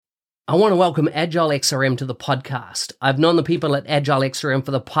I want to welcome Agile XRM to the podcast. I've known the people at Agile XRM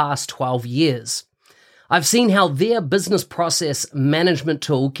for the past 12 years. I've seen how their business process management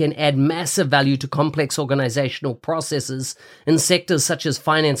tool can add massive value to complex organizational processes in sectors such as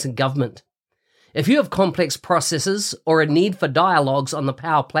finance and government. If you have complex processes or a need for dialogues on the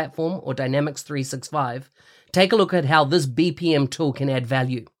Power Platform or Dynamics 365, take a look at how this BPM tool can add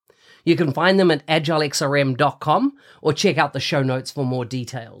value. You can find them at agilexrm.com or check out the show notes for more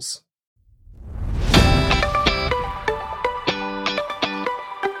details.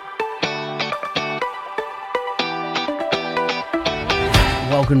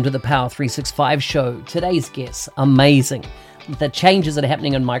 Welcome to the Power 365 show. Today's guest, amazing. The changes that are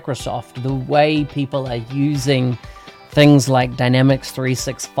happening in Microsoft, the way people are using things like Dynamics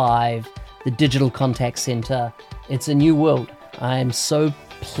 365, the digital contact center. It's a new world. I'm so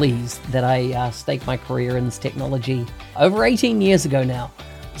pleased that I staked my career in this technology over 18 years ago now.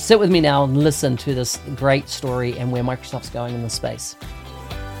 Sit with me now and listen to this great story and where Microsoft's going in the space.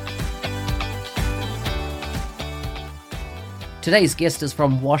 Today's guest is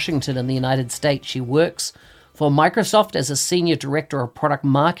from Washington in the United States. She works for Microsoft as a Senior Director of Product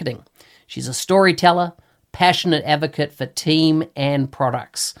Marketing. She's a storyteller, passionate advocate for team and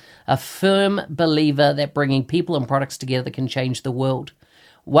products, a firm believer that bringing people and products together can change the world.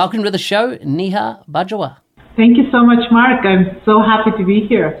 Welcome to the show, Neha Bajwa. Thank you so much, Mark. I'm so happy to be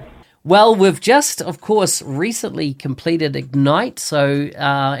here. Well, we've just, of course, recently completed Ignite,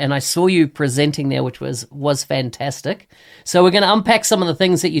 and I saw you presenting there, which was fantastic. So we're going to unpack some of the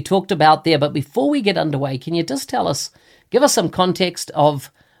things that you talked about there, but before we get underway, can you just give us some context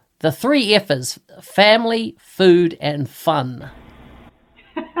of the 3 F's, family, food, and fun?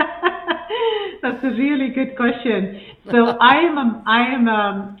 That's a really good question. So I am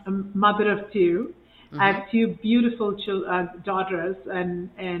a mother of 2. Mm-hmm. I have 2 beautiful daughters, and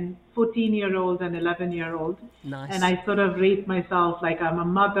 14-year-old and 11-year-old. Nice. And I sort of rate myself like I'm a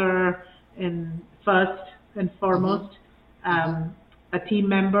mother in first and foremost, a team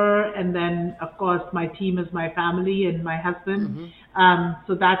member, and then of course my team is my family and my husband. Mm-hmm.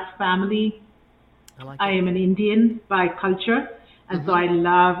 So that's family. I am an Indian by culture, and so I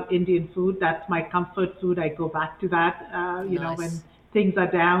love Indian food. That's my comfort food. I go back to that. You know, when things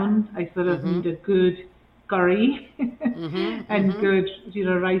are down, I sort of need a good curry and good,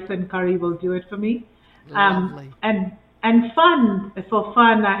 rice and curry will do it for me. And fun. For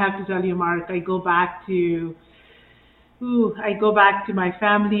fun, I have to tell you, Mark, I go back to my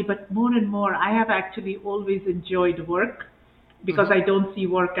family, but more and more, I have actually always enjoyed work because I don't see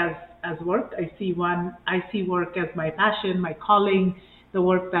work as work. I see work as my passion, my calling, the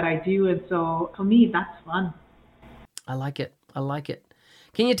work that I do. And so for me, that's fun. I like it.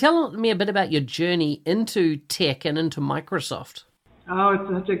 Can you tell me a bit about your journey into tech and into Microsoft? Oh, it's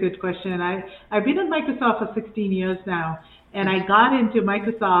such a good question. I've been at Microsoft for 16 years now, and I got into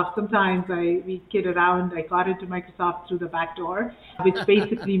Microsoft. Sometimes we kid around. I got into Microsoft through the back door, which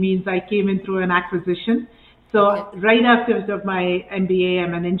basically means I came in through an acquisition. So right after my MBA,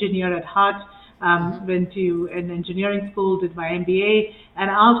 I'm an engineer at heart. Went to an engineering school, did my MBA, and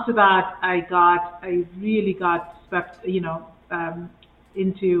after that, I really got swept,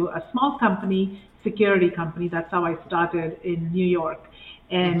 into a small company, security company. That's how I started in New York.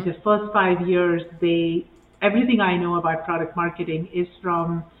 And the first 5 years, everything I know about product marketing is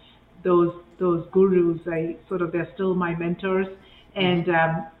from those gurus. They're still my mentors. And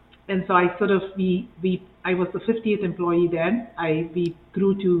so I I was the 50th employee then. We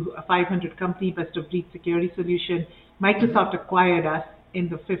grew to a 500 company, best of breed security solution. Microsoft acquired us in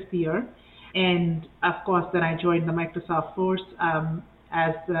the 5th year. And of course, then I joined the Microsoft force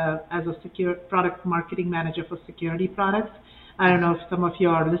as a secure product marketing manager for security products. I don't know if some of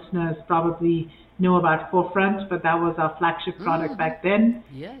your listeners probably know about Forefront, but that was our flagship product back then.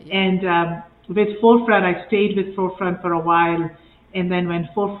 Yeah. And with Forefront, I stayed with Forefront for a while. And then when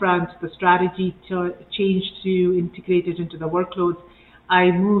Forefront, the strategy changed to integrate it into the workloads,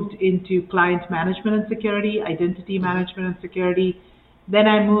 I moved into client management and security, identity management and security. Then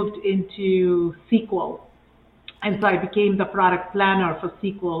I moved into SQL. And so I became the product planner for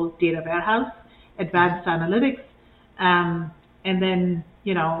SQL Data Warehouse, Advanced Analytics. And then,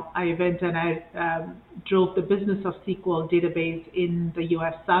 I went and I drove the business of SQL database in the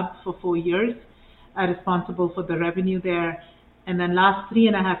US sub for 4 years, responsible for the revenue there. And then last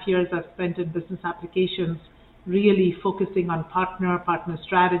 3.5 years I've spent in business applications, really focusing on partner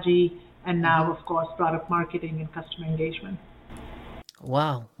strategy, and now, of course, product marketing and customer engagement.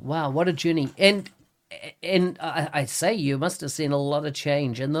 Wow, what a journey. And I say you must have seen a lot of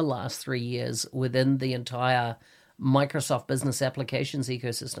change in the last 3 years within the entire Microsoft Business Applications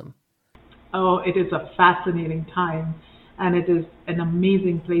ecosystem. Oh, it is a fascinating time, and it is an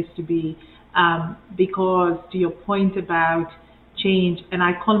amazing place to be, because to your point about change, and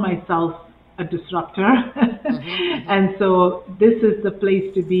I call myself a disruptor, and so this is the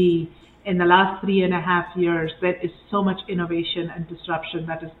place to be. In the last 3.5 years, there is so much innovation and disruption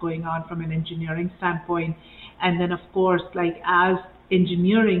that is going on from an engineering standpoint. And then, of course, like as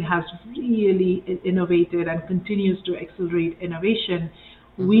engineering has really innovated and continues to accelerate innovation,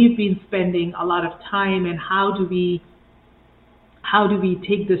 we've been spending a lot of time in how do we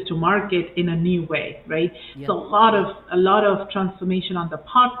take this to market in a new way, right? Yeah. So a lot of transformation on the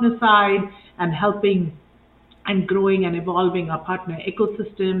partner side and helping and growing and evolving our partner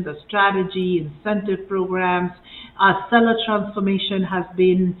ecosystem, the strategy, incentive programs. Our seller transformation has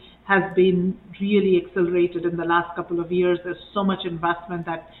been really accelerated in the last couple of years. There's so much investment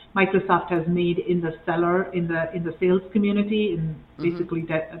that Microsoft has made in the seller, in the sales community, in basically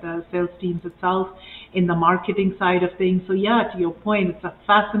the sales teams itself, in the marketing side of things. So yeah, to your point, it's a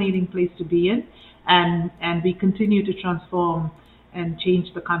fascinating place to be in, and we continue to transform and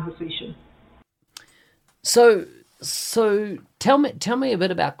change the conversation. So tell me a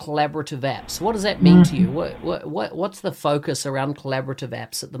bit about collaborative apps. What does that mean to you? What's the focus around collaborative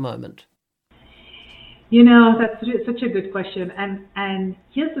apps at the moment? That's such a good question. And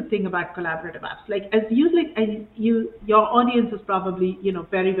here's the thing about collaborative apps. Like your audience is probably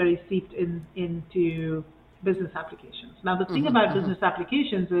very, very steeped into business applications. Now the thing about business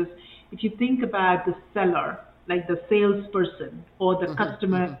applications is, if you think about the seller, like the salesperson or the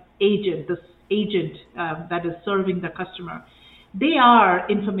customer agent, the agent that is serving the customer, they are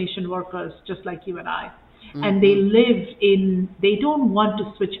information workers just like you and I. And they don't want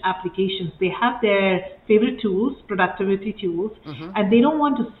to switch applications. They have their favorite tools, productivity tools, and they don't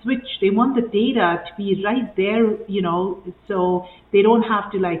want to switch. They want the data to be right there, so they don't have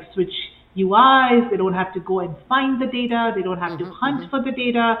to like switch UIs. They don't have to go and find the data. They don't have to hunt for the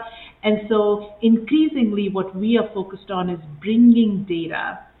data. And so increasingly what we are focused on is bringing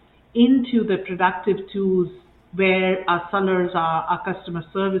data into the productive tools where our sellers are, our customer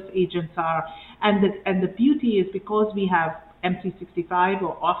service agents are. And the beauty is, because we have M365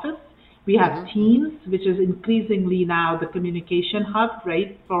 or Office, we have Teams, which is increasingly now the communication hub,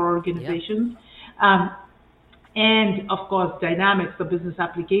 right, for organizations. And of course, Dynamics, the business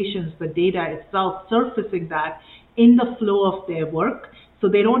applications, the data itself, surfacing that in the flow of their work. So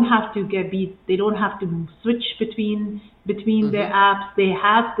they don't have to switch between their apps. They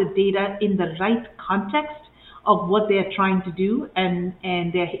have the data in the right context of what they're trying to do, and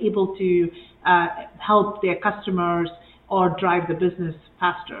they're able to help their customers or drive the business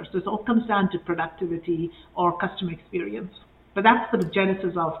faster. So it all comes down to productivity or customer experience. But that's the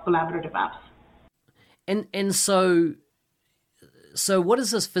genesis of collaborative apps. And so what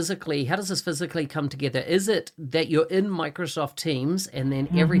is this physically? How does this physically come together? Is it that you're in Microsoft Teams and then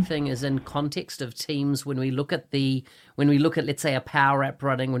everything is in context of Teams? When we look at let's say a Power App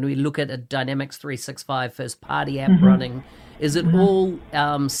running, when we look at a Dynamics 365 first party app running, is it all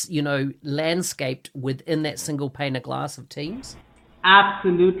landscaped within that single pane of glass of Teams?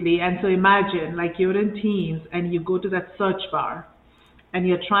 Absolutely. And so imagine like you're in Teams and you go to that search bar and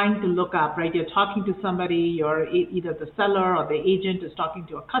you're trying to look up, right? You're talking to somebody, you're either the seller or the agent is talking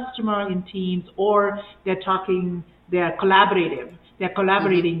to a customer in Teams, or they're collaborative. They're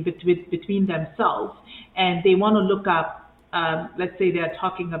collaborating between themselves, and they want to look up, let's say they're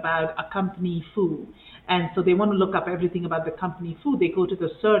talking about a company foo. And so they want to look up everything about the company foo. They go to the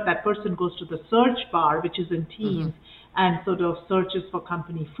search, that person goes to the search bar, which is in Teams, and sort of searches for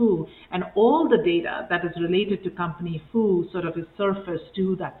company foo. And all the data that is related to company foo sort of is surfaced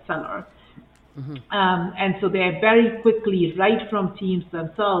to that seller. And so they're very quickly right from Teams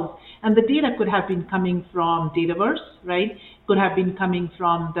themselves. And the data could have been coming from Dataverse, right? Could have been coming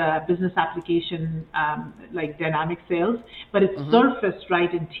from the business application, like Dynamic Sales, but it's surfaced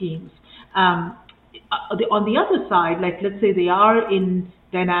right in Teams. On the other side, like let's say they are in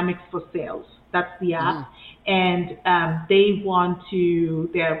Dynamics for Sales. That's the app. And they're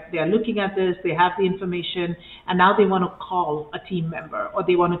looking at this, they have the information, and now they want to call a team member, or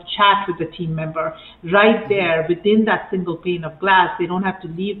they want to chat with the team member right there within that single pane of glass. They don't have to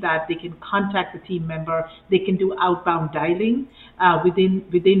leave that. They can contact the team member. They can do outbound dialing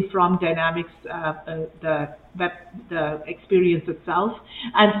within from Dynamics, the experience itself.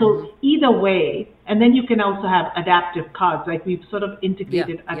 And so either way, and then you can also have adaptive cards, like we've sort of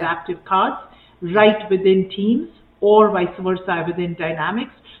integrated adaptive cards right within Teams, or vice versa within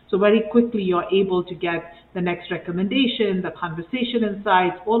Dynamics. So very quickly you're able to get the next recommendation, the conversation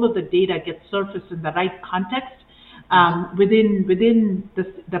insights, all of the data gets surfaced in the right context within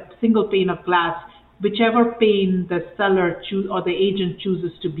the single pane of glass, whichever pane the seller choose or the agent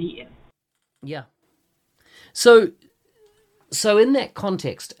chooses to be in. Yeah. So in that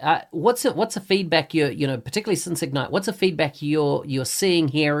context, what's a feedback particularly since Ignite, what's a feedback you're seeing,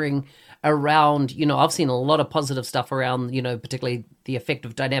 hearing around, I've seen a lot of positive stuff around, particularly the effect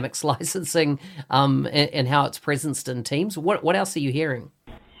of Dynamics licensing, and how it's presenced in Teams. What else are you hearing?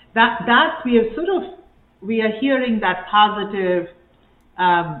 That we are hearing that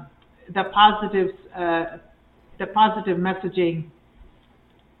the positive messaging.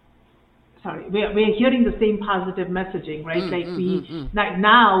 Sorry, we're hearing the same positive messaging, right? Like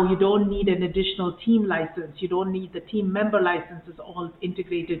now you don't need an additional team license. You don't need the team member license. It's all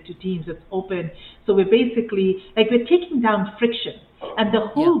integrated to Teams. It's open. So we're basically we're taking down friction. And the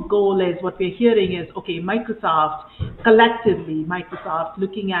whole goal is, what we're hearing is, okay, Microsoft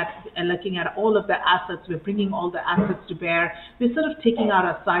looking at all of the assets, we're bringing all the assets to bear. We're sort of taking out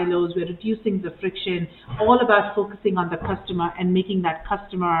our silos. We're reducing the friction, all about focusing on the customer and making that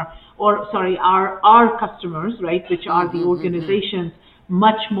customer, our customers, right, which are the organizations,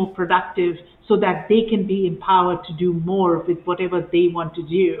 much more productive, so that they can be empowered to do more with whatever they want to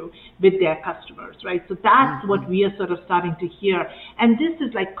do with their customers, right? So that's what we are sort of starting to hear. And this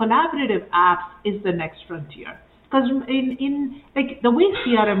is like collaborative apps is the next frontier. Because in like the way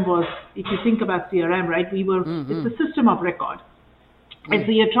CRM was, if you think about CRM, right, it's a system of record. And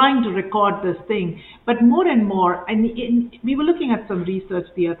so you're trying to record this thing, but more and more, and we were looking at some research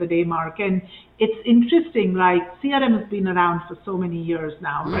the other day, Mark, and it's interesting, like CRM has been around for so many years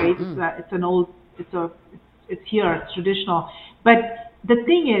now, right? It's here, it's traditional. But the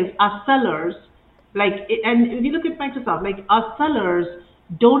thing is, our sellers, and if you look at Microsoft, like our sellers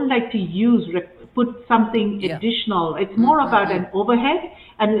don't like to put something additional. It's more about an overhead.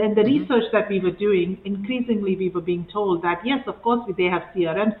 And the research that we were doing, increasingly we were being told that, yes, of course, they have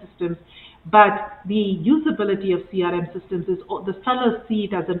CRM systems, but the usability of CRM systems is the sellers see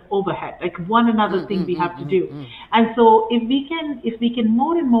it as an overhead, like one another thing we have to do. And so if we can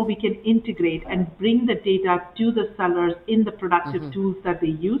more and more, we can integrate and bring the data to the sellers in the productive tools that they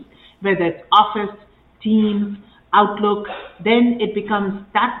use, whether it's Office, Teams, Outlook, then it becomes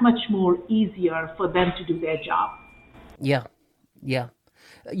that much more easier for them to do their job. Yeah.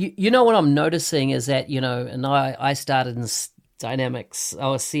 You know what I'm noticing is that, and I started in Dynamics,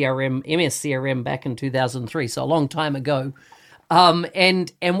 MS CRM back in 2003, so a long time ago.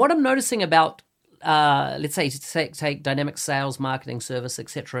 And what I'm noticing about, let's say, take Dynamics sales, marketing, service,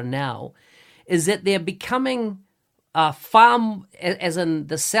 etc. now, is that they're becoming far, as in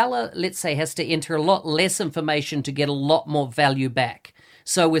the seller, let's say, has to enter a lot less information to get a lot more value back.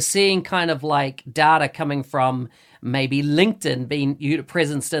 So we're seeing kind of like data coming from maybe LinkedIn being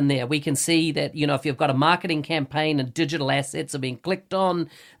presenced in there. We can see that, if you've got a marketing campaign and digital assets are being clicked on,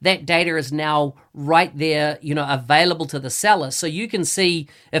 that data is now right there, available to the seller. So you can see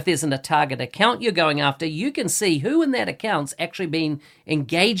if there's a target account you're going after, you can see who in that account's actually been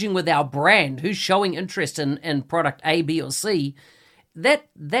engaging with our brand, who's showing interest in product A, B, or C.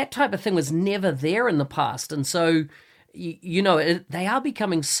 That type of thing was never there in the past. And so, they are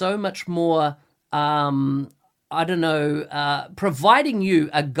becoming so much more, providing you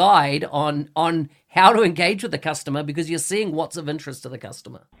a guide on how to engage with the customer, because you're seeing what's of interest to the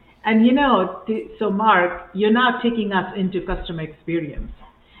customer. And so Mark, you're now taking us into customer experience.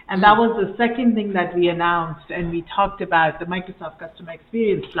 And that was the second thing that we announced, and we talked about the Microsoft Customer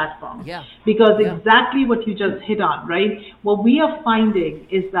Experience Platform. Yeah. Because exactly what you just hit on, right? What we are finding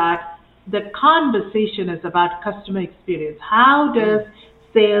is that the conversation is about customer experience. How does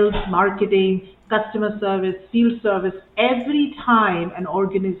sales, marketing, customer service, field service, every time an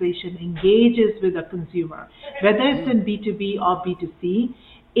organization engages with a consumer, whether it's in B2B or B2C,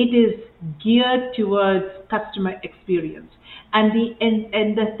 it is geared towards customer experience. And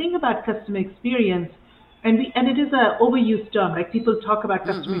the thing about customer experience, and it is an overused term, like people talk about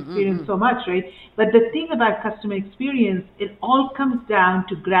customer experience so much, right? But the thing about customer experience, it all comes down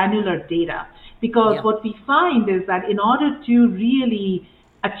to granular data. Because what we find is that in order to really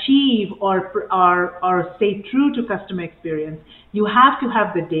achieve or stay true to customer experience, you have to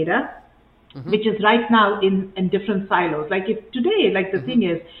have the data, which is right now in different silos. Like if today, like the thing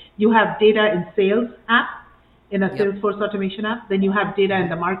is, you have data in sales app, in a Salesforce automation app, then you have data in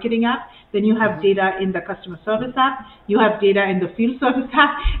the marketing app, then you have data in the customer service app, you have data in the field service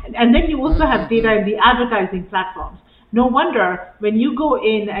app, and then you also have data in the advertising platforms. No wonder when you go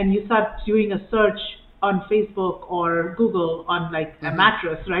in and you start doing a search on Facebook or Google on like a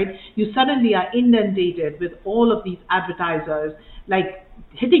mattress, right? You suddenly are inundated with all of these advertisers, like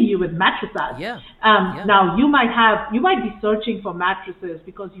hitting you with mattress ads. Now you might be searching for mattresses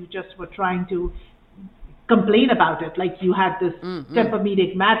because you just were trying to complain about it, like you had this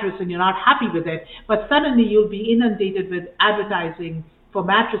Tempur-Pedic mattress and you're not happy with it, but suddenly you'll be inundated with advertising for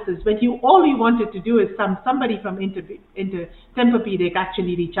mattresses when all you wanted to do is somebody from Tempur-Pedic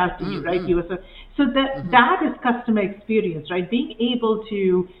actually reach out to you, right? That is customer experience, right? Being able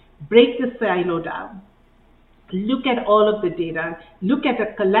to break the silo down, look at all of the data, look at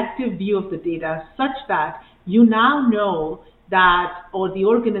a collective view of the data such that you now know that, or the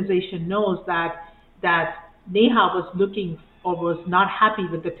organization knows that Neha was looking or was not happy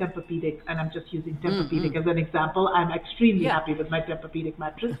with the Tempur-Pedic, and I'm just using Tempur-Pedic as an example. I'm extremely happy with my Tempur-Pedic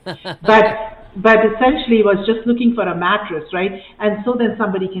mattress, but essentially was just looking for a mattress, right? And so then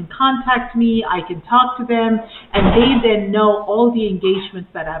somebody can contact me, I can talk to them, and they then know all the engagements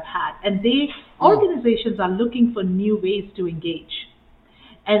that I've had. And organizations are looking for new ways to engage.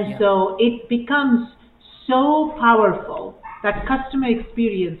 And so it becomes so powerful that customer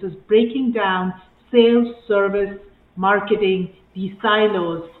experience is breaking down sales, service, marketing, these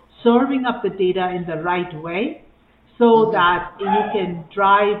silos, serving up the data in the right way so that you can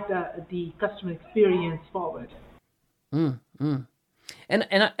drive the customer experience forward. And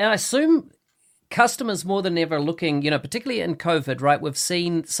I assume customers more than ever looking, particularly in COVID, right? We've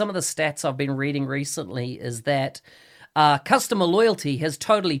seen some of the stats I've been reading recently is that customer loyalty has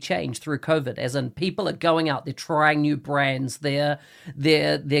totally changed through COVID, as in people are going out, they're trying new brands, they're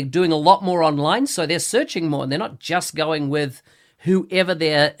doing a lot more online, so they're searching more, and they're not just going with whoever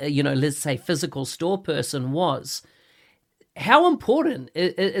their, let's say physical store person was. How important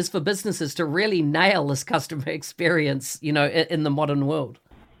is for businesses to really nail this customer experience, in the modern world?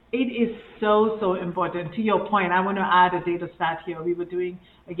 It is so important. To your point, I want to add a data stat here. We were doing,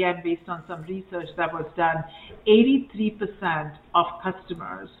 again, based on some research that was done, 83% of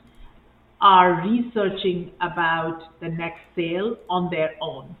customers are researching about the next sale on their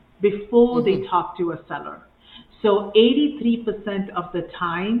own before they talk to a seller. So 83% of the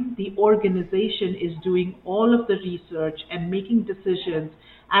time, the organization is doing all of the research and making decisions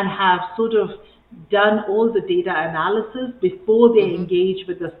and have sort of done all the data analysis before they engage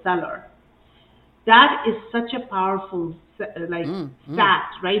with the seller. That is such a powerful stat,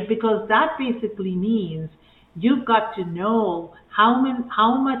 right? Because that basically means you've got to know how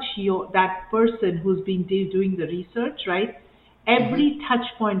much that person who's been doing the research, right? Every touch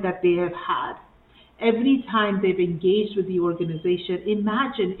point that they have had, every time they've engaged with the organization.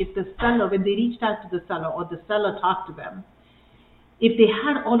 Imagine if the seller, when they reached out to the seller or the seller talked to them, if they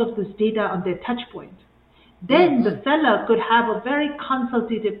had all of this data on their touch point, then the seller could have a very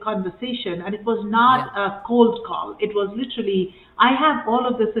consultative conversation, and it was not a cold call. It was literally, I have all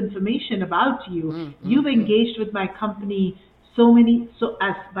of this information about you. You've engaged with my company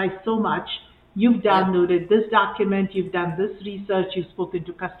by so much. You've downloaded this document, you've done this research, you've spoken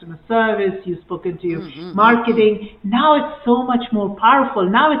to customer service, you've spoken to marketing. Now it's so much more powerful.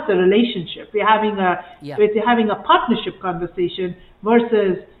 Now it's a relationship. We're having a partnership conversation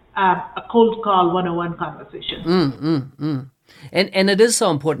versus a cold call 101 conversation. And it is so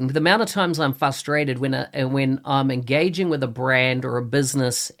important. The amount of times I'm frustrated when I'm engaging with a brand or a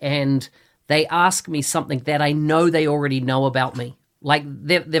business and they ask me something that I know they already know about me. Like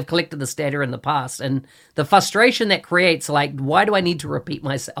they've collected this data in the past, and the frustration that creates, like, why do I need to repeat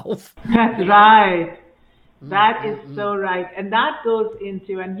myself? That's right. That is so right. And that goes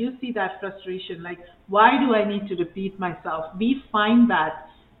into, and you see that frustration, like, why do I need to repeat myself? We find that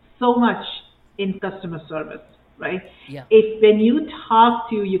so much in customer service, right? Yeah. When you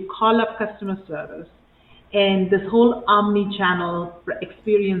call up customer service, and this whole omni-channel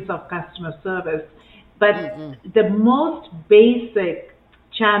experience of customer service, but the most basic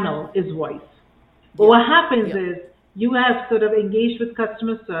channel is voice. But what happens is you have sort of engaged with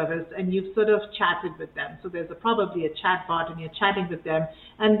customer service and you've sort of chatted with them. So there's probably a chat bot and you're chatting with them.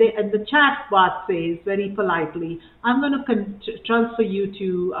 And the chat bot says very politely, I'm going to transfer you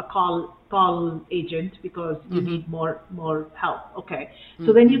to a call agent because you need more help. Okay.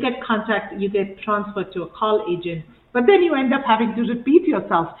 So then you get transferred to a call agent. But then you end up having to repeat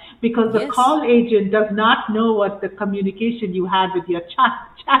yourself because the call agent does not know what the communication you had with your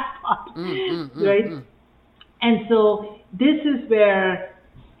chatbot, right? And so this is where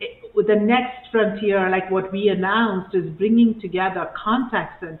with the next frontier, like what we announced, is bringing together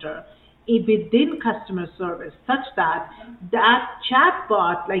contact center within customer service, such that that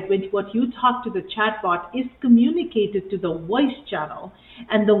chatbot, like what you talk to the chatbot, is communicated to the voice channel,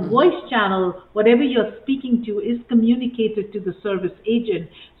 and the voice channel, whatever you're speaking to, is communicated to the service agent.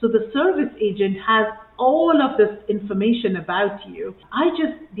 So the service agent has all of this information about you.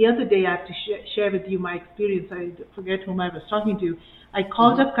 The other day, I have to share with you my experience. I forget whom I was talking to. I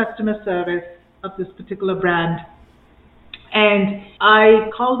called up customer service of this particular brand, and I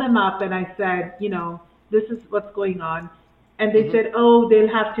called them up and I said, this is what's going on. And they said, oh, they'll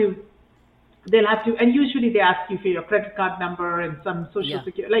have to, and usually they ask you for your credit card number and some social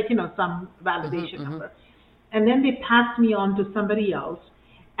security, some validation number. And then they passed me on to somebody else.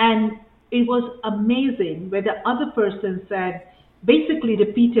 And it was amazing where the other person said, basically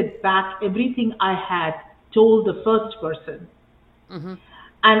repeated back everything I had told the first person.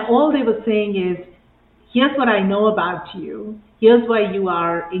 And all they were saying is, here's what I know about you. Here's why you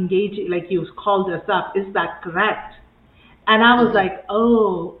are engaging, like you called us up. Is that correct? And I was like,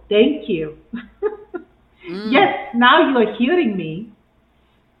 oh, thank you. Yes, now you are hearing me.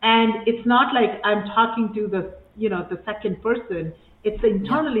 And it's not like I'm talking to the second person. It's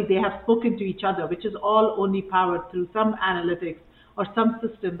internally they have spoken to each other, which is all only powered through some analytics or some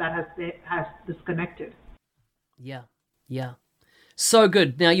system that has disconnected. Yeah. So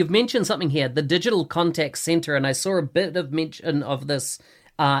good. Now, you've mentioned something here, the Digital Contact Center, and I saw a bit of mention of this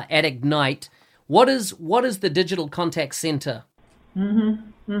at Ignite. What is the Digital Contact Center? This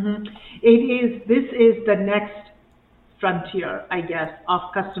is the next frontier, I guess, of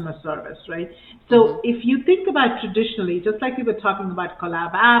customer service, right? So if you think about traditionally, just like we were talking about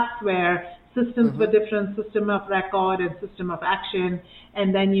collab apps, where systems were different, system of record and system of action,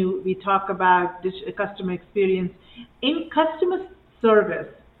 and then we talk about customer experience. In customer service,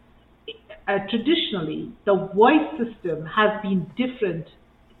 traditionally, the voice system has been different.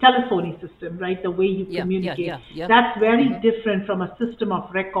 Telephony system, right? The way you communicate. That's very different from a system of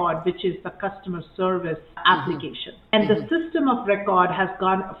record, which is the customer service application. And the system of record has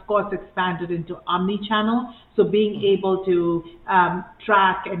gone, of course, expanded into omni-channel. So being able to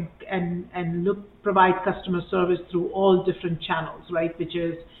track and provide customer service through all different channels, right? Which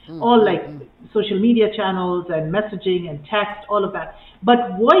is all like social media channels and messaging and text, all of that.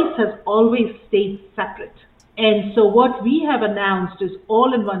 But voice has always stayed separate. And so what we have announced is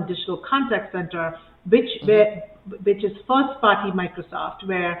all-in-one digital contact center, which is first-party Microsoft,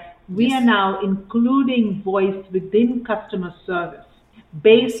 where we are now including voice within customer service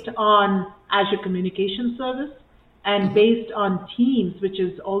based on Azure Communication Service and based on Teams, which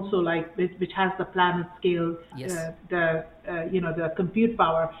is also which has the planet scale, the compute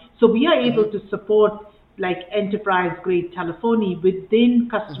power. So we are able to support like enterprise-grade telephony within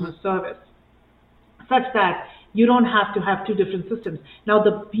customer service, such that you don't have to have two different systems. Now,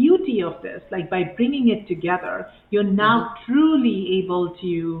 the beauty of this, like by bringing it together, you're now truly able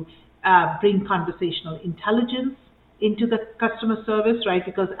to bring conversational intelligence into the customer service, right?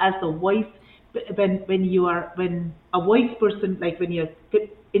 Because as the voice, when a voice person, like when you're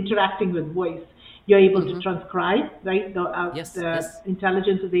interacting with voice, you're able to transcribe, right? The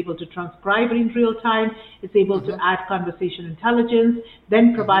intelligence is able to transcribe in real time. It's able to add conversation intelligence,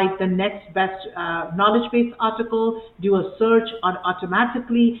 then provide the next best knowledge-based article, do a search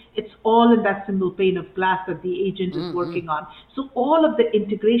automatically. It's all in that single pane of glass that the agent is working on. So all of the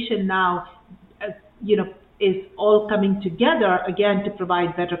integration now, is all coming together, again, to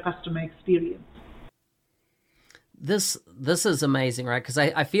provide better customer experience. This is amazing, right? Because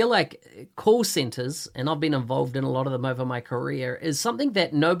I feel like call centers, and I've been involved in a lot of them over my career, is something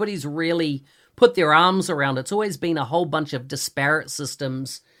that nobody's really put their arms around. It's always been a whole bunch of disparate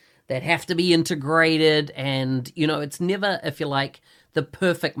systems that have to be integrated, and it's never, if you like, the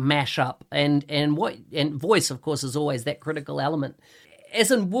perfect mashup. And voice, of course, is always that critical element. Is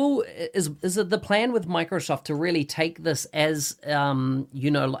it the plan with Microsoft to really take this as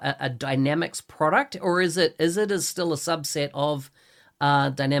a Dynamics product, or is it still a subset of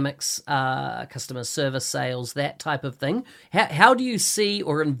Dynamics customer service sales, that type of thing? How do you see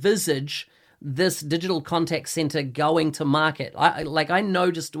or envisage this digital contact center going to market? I know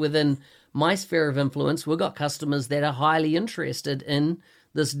just within my sphere of influence, we've got customers that are highly interested in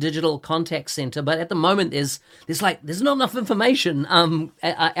this digital contact center, but at the moment there's not enough information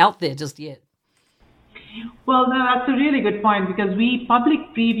out there just yet. Well, no, that's a really good point, because we public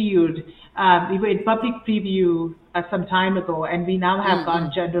previewed, we were in public preview some time ago, and we now have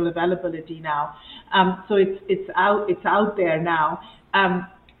gone general availability now. So it's out there now. Our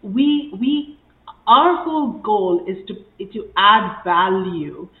whole goal is to add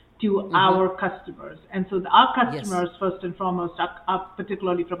value to our customers. And so our customers, first and foremost, are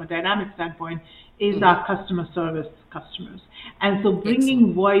particularly from a dynamic standpoint, is our customer service customers. And so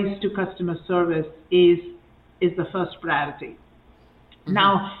bringing voice to customer service is the first priority.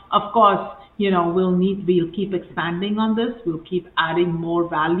 Now, of course, we'll keep expanding on this. We'll keep adding more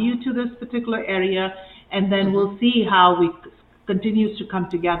value to this particular area. And then we'll see how we continues to come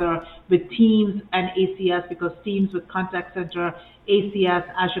together with Teams and ACS, because Teams with Contact Center, ACS,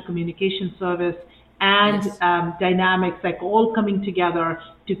 Azure Communication Service, and Dynamics, like all coming together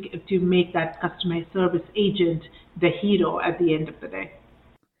to make that customer service agent the hero at the end of the day.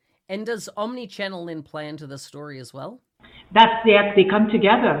 And does Omnichannel then play into this story as well? They come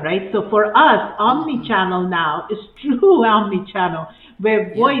together, right? So for us, Omnichannel now is true Omnichannel,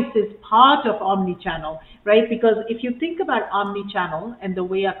 where voice is part of Omnichannel, right? Because if you think about Omnichannel and the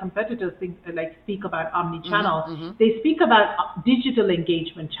way our competitors speak about Omnichannel, they speak about digital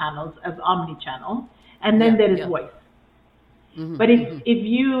engagement channels as Omnichannel, and then there is voice. But if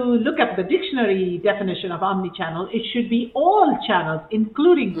you look at the dictionary definition of Omnichannel, it should be all channels,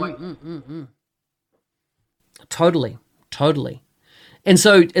 including voice. Totally. And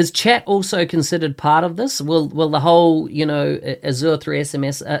so is chat also considered part of this? Will the whole, Azure through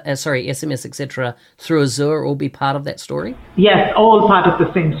SMS, SMS, etc., through Azure all be part of that story? Yes, all part of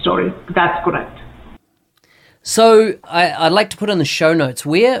the same story. That's correct. So I'd like to put in the show notes,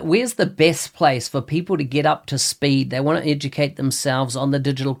 where's the best place for people to get up to speed? They want to educate themselves on the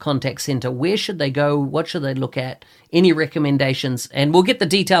digital contact center. Where should they go? What should they look at? Any recommendations? And we'll get the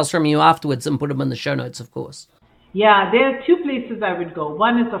details from you afterwards and put them in the show notes, of course. Yeah, there are two places I would go.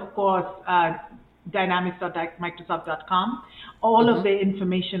 One is, of course, dynamics.microsoft.com. All of the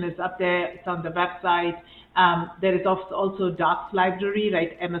information is up there. It's on the website. There is also Docs library,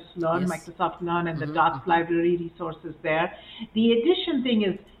 right? MS Learn, Microsoft Learn, and the Docs library resources there. The addition thing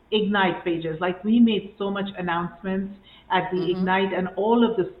is Ignite pages. Like, we made so much announcements at the Ignite, and all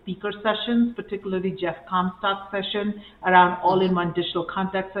of the speaker sessions, particularly Jeff Comstock's session around all-in-one digital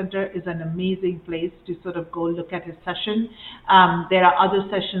contact center, is an amazing place to sort of go look at his session. There are other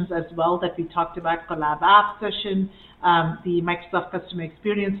sessions as well that we talked about, Collab App session, the Microsoft Customer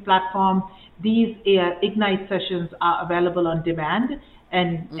Experience Platform. These Ignite sessions are available on demand,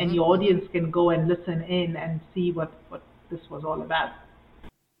 and your audience can go and listen in and see what this was all about.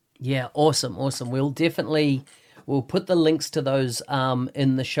 Yeah, awesome. We'll put the links to those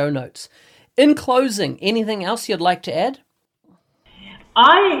in the show notes. In closing, anything else you'd like to add?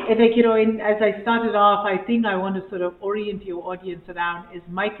 As I started off, I think I want to sort of orient your audience around is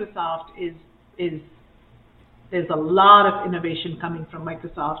Microsoft is there's a lot of innovation coming from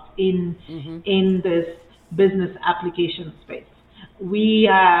Microsoft in this business application space.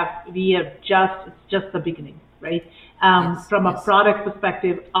 It's just the beginning, right? From a product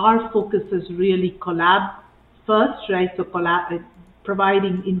perspective, our focus is really collab first, right? So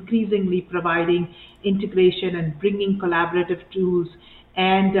increasingly providing integration and bringing collaborative tools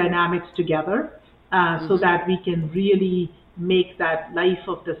and dynamics together so that we can really make that life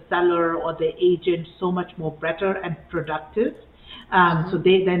of the seller or the agent so much more better and productive. So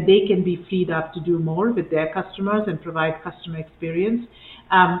they can be freed up to do more with their customers and provide customer experience.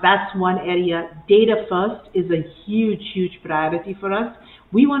 That's one area. Data first is a huge priority for us.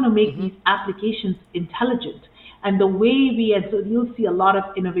 We want to make these applications intelligent. And the way so you'll see a lot of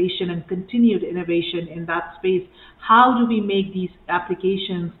innovation and continued innovation in that space. How do we make these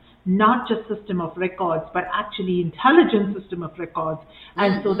applications not just system of records, but actually intelligent system of records?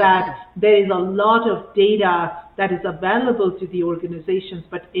 And so that there is a lot of data that is available to the organizations,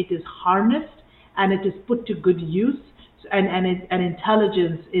 but it is harnessed and it is put to good use, and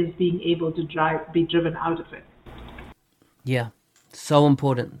intelligence is being able to be driven out of it. Yeah, so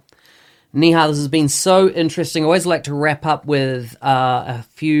important. Neha, this has been so interesting. I always like to wrap up with a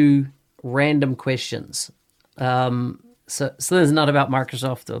few random questions. So this is not about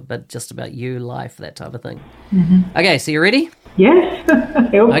Microsoft, but just about you, life, that type of thing. Okay, so you ready? Yes.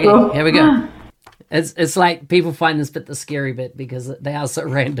 Okay, here we go. It's like people find this bit the scary bit because they are so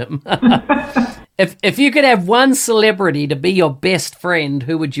random. If you could have one celebrity to be your best friend,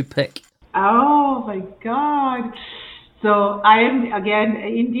 who would you pick? Oh my God. So I am, again,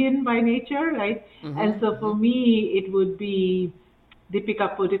 Indian by nature, right? And so for me, it would be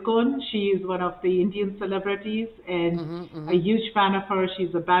Deepika Padukone. She is one of the Indian celebrities, and a huge fan of her.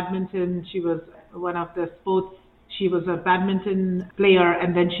 She's a badminton. She was one of the sports. She was a badminton player,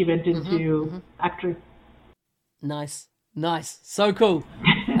 and then she went into actress. Nice. So cool.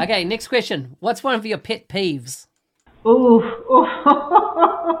 Okay, next question. What's one of your pet peeves? Oh,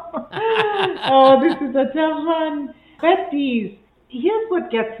 this is a tough one. Pet peeves. here's what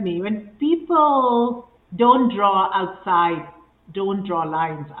gets me. When people don't draw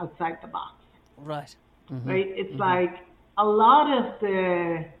lines outside the box, Right. right? It's like a lot of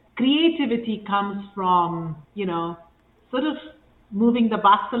the creativity comes from, sort of moving the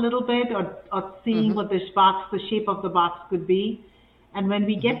box a little bit or seeing what the shape of the box could be. And when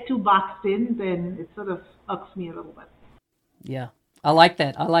we get too boxed in, then it sort of irks me a little bit. Yeah. I like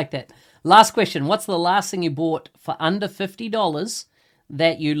that. Last question. What's the last thing you bought for under $50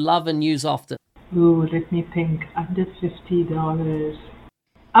 that you love and use often? Ooh, let me think. Under $50.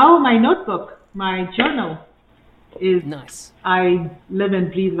 Oh, my notebook, my journal is Nice. I live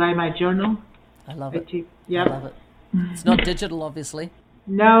and breathe by my journal. I love it. Yeah. I love it. It's not digital, obviously.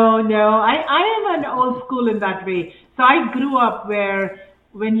 No. I am an old school in that way. So I grew up where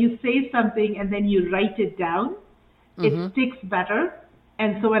when you say something and then you write it down, it sticks better.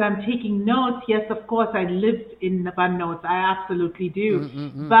 And so when I'm taking notes, yes, of course, I live in OneNote. I absolutely do.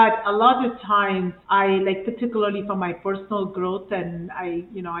 But a lot of times I particularly for my personal growth, and I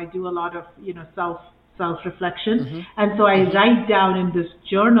do a lot of, self-reflection. And so I write down in this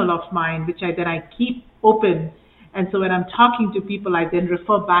journal of mine, which I keep open. And so when I'm talking to people, I then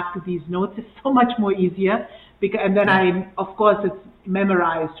refer back to these notes. It's so much more easier and then of course, it's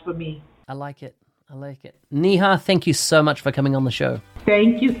memorized for me. I like it. Neha, thank you so much for coming on the show.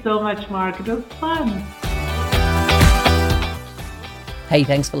 Thank you so much, Mark. It was fun. Hey,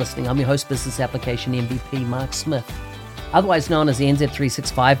 thanks for listening. I'm your host, Business Application MVP, Mark Smith, otherwise known as the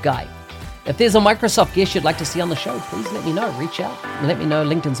NZ365 guy. If there's a Microsoft guest you'd like to see on the show, please let me know. Reach out and let me know.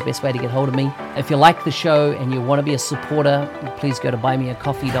 LinkedIn's the best way to get hold of me. If you like the show and you want to be a supporter, please go to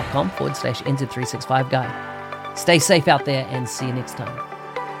buymeacoffee.com/NZ365 guy. Stay safe out there and see you next time.